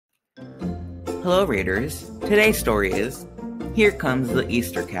Hello readers, today's story is Here Comes the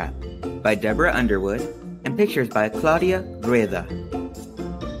Easter Cat by Deborah Underwood and pictures by Claudia Rueda.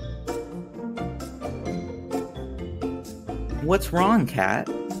 What's wrong, Cat?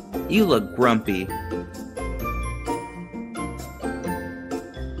 You look grumpy.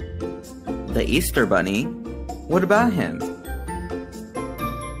 The Easter Bunny? What about him?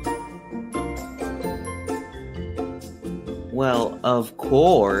 Well, of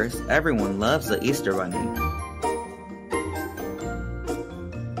course, everyone loves the Easter Bunny.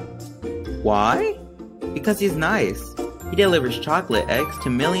 Why? Because he's nice. He delivers chocolate eggs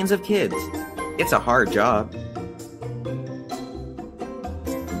to millions of kids. It's a hard job.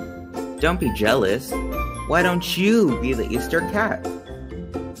 Don't be jealous. Why don't you be the Easter cat?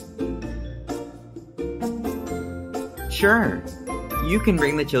 Sure, you can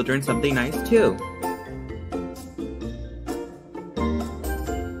bring the children something nice too.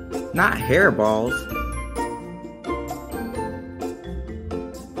 Not hairballs.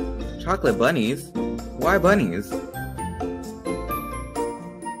 Chocolate bunnies? Why bunnies?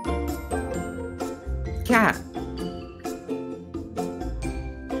 Cat.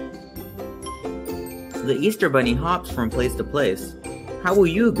 The Easter Bunny hops from place to place. How will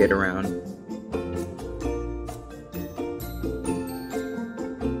you get around?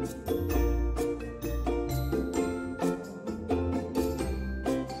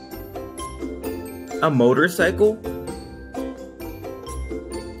 A motorcycle?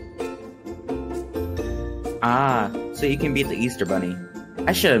 Ah, so you can beat the Easter Bunny.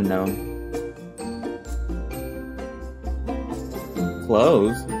 I should have known.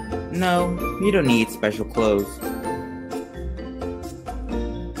 Clothes? No, you don't need special clothes.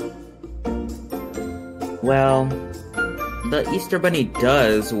 Well, the Easter Bunny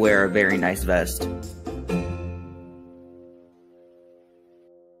does wear a very nice vest.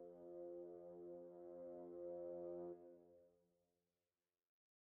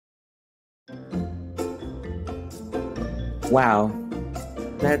 Wow,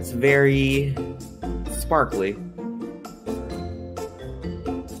 that's very sparkly.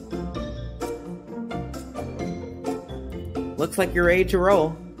 Looks like you're ready to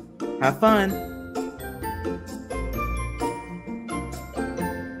roll. Have fun!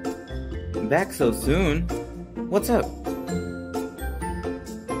 Back so soon? What's up?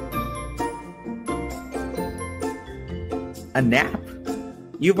 A nap?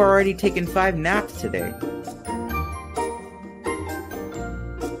 You've already taken 5 naps today.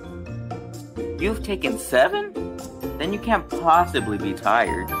 You've taken 7? Then you can't possibly be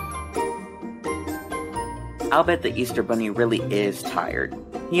tired. I'll bet the Easter Bunny really is tired.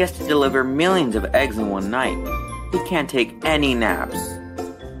 He has to deliver millions of eggs in one night. He can't take any naps.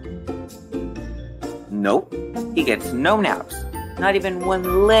 Nope, he gets no naps. Not even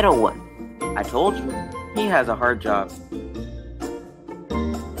one little one. I told you, he has a hard job.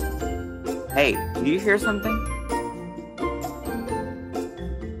 Hey, do you hear something?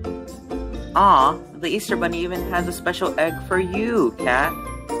 Aw, the Easter Bunny even has a special egg for you, Cat.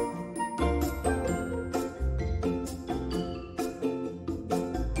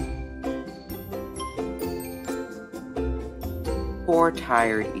 Poor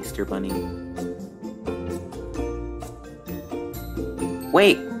tired Easter Bunny.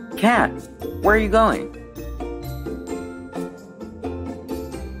 Wait, Cat, where are you going?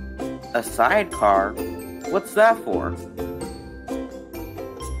 A sidecar? What's that for?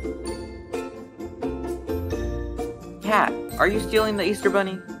 Cat, are you stealing the Easter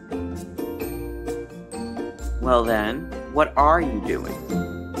Bunny? Well then, what are you doing?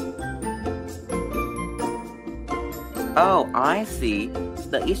 Oh, I see.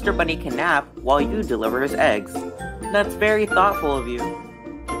 The Easter Bunny can nap while you deliver his eggs. That's very thoughtful of you.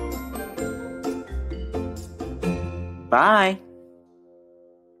 Bye.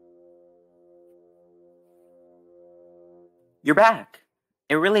 You're back.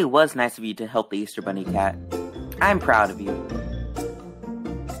 It really was nice of you to help the Easter Bunny, Cat. I'm proud of you.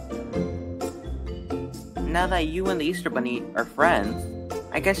 Now that you and the Easter Bunny are friends,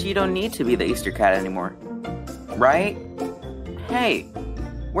 I guess you don't need to be the Easter Cat anymore. Right? Hey,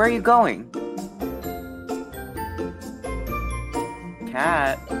 where are you going?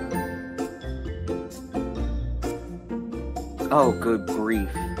 Cat. Oh, good grief.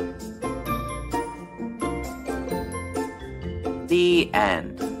 The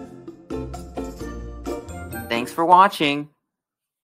end. Thanks for watching.